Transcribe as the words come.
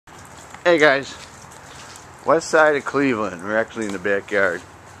Hey guys, west side of Cleveland. We're actually in the backyard,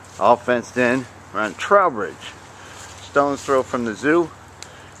 all fenced in. We're on Trowbridge, stone's throw from the zoo.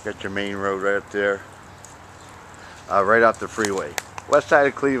 Got your main road right up there, right off the freeway. West side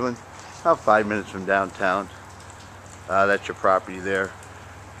of Cleveland, about 5 minutes from downtown. That's your property there.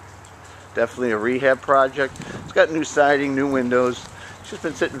 Definitely a rehab project. It's got new siding, new windows. It's just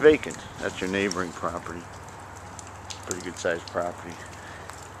been sitting vacant. That's your neighboring property. Pretty good sized property.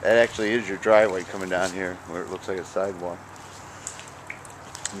 That actually is your driveway coming down here where it looks like a sidewalk.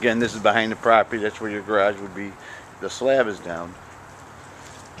 Again, this is behind the property. That's where your garage would be. The slab is down.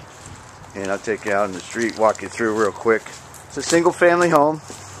 And I'll take you out in the street, walk you through real quick. It's a single family home.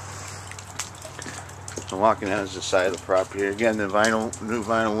 I'm walking down the side of the property. Again, the new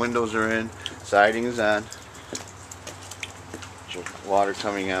vinyl windows are in. Siding is on. Your water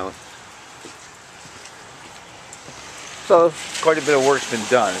coming out. So quite a bit of work's been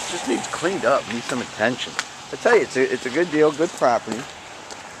done. It just needs cleaned up, needs some attention. I tell you, it's a good deal, good property.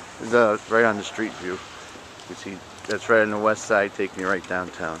 It's right on the street view. You see, that's right on the west side, taking you right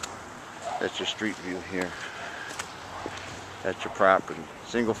downtown. That's your street view here. That's your property.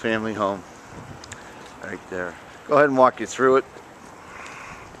 Single family home, right there. Go ahead and walk you through it.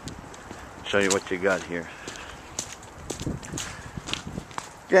 Show you what you got here.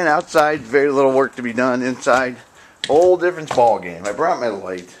 Again, outside, very little work to be done. Inside, whole different ball game. I brought my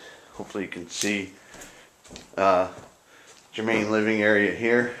light. Hopefully you can see. Your main living area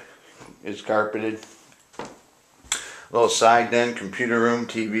here is carpeted. Little side den, computer room,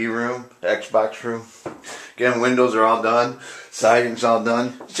 TV room, Xbox room. Again, windows are all done. Siding's all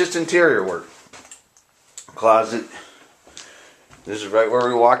done. It's just interior work. Closet. This is right where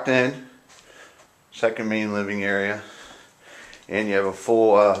we walked in. Second main living area. And you have a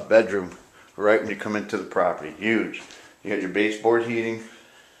full bedroom right when you come into the property. Huge. You got your baseboard heating.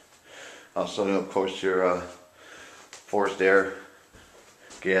 Also, of course, your forced air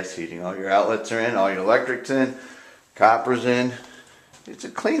gas heating. All your outlets are in. All your electric's in. Copper's in. It's a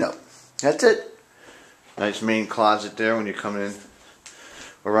cleanup. That's it. Nice main closet there when you come in.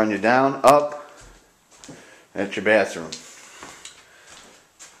 We'll run you down, up. That's your bathroom.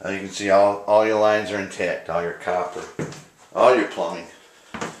 You can see all your lines are intact. All your copper. All your plumbing.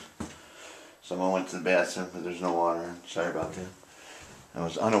 Someone went to the bathroom, but there's no water in. Sorry about that. I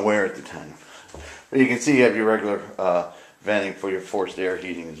was unaware at the time. But you can see you have your regular venting for your forced air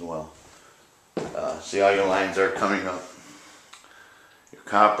heating as well. See, all your lines are coming up. Your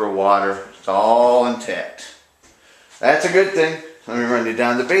copper, water, it's all intact. That's a good thing. Let me run you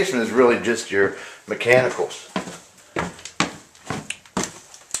down. The basement is really just your mechanicals.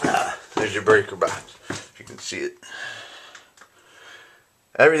 There's your breaker box, if you can see it.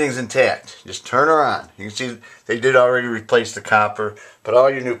 Everything's intact. Just turn her on. You can see they did already replace the copper, but all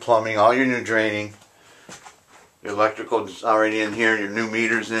your new plumbing, all your new draining, your electrical is already in here, your new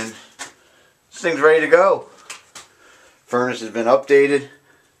meters in. This thing's ready to go. Furnace has been updated.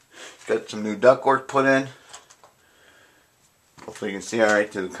 Got some new ductwork put in. Hopefully you can see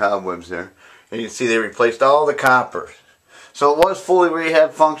alright through the cobwebs there. And you can see they replaced all the copper. So it was fully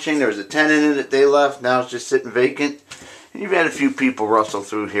rehab functioning. There was a tenant in it they left. Now it's just sitting vacant. And you've had a few people rustle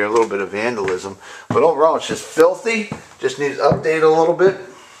through here, a little bit of vandalism, but overall it's just filthy. Just needs update a little bit.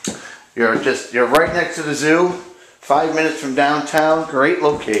 You're right next to the zoo, 5 minutes from downtown. Great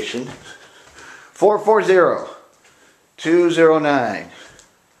location.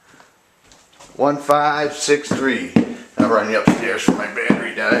 440-209-1563. I'll run you upstairs for my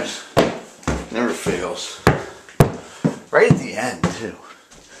battery dies. Never fails. Right at the end too.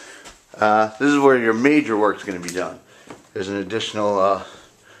 This is where your major work's going to be done. There's an additional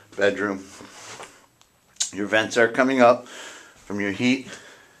bedroom. Your vents are coming up from your heat.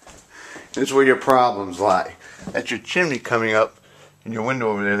 This is where your problems lie. That's your chimney coming up in your window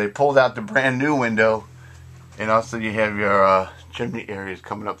over there. They pulled out the brand new window, and also you have your chimney areas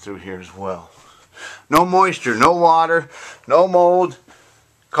coming up through here as well. No moisture, no water, no mold.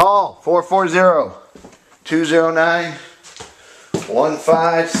 Call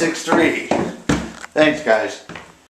 440-209-1563. Thanks, guys.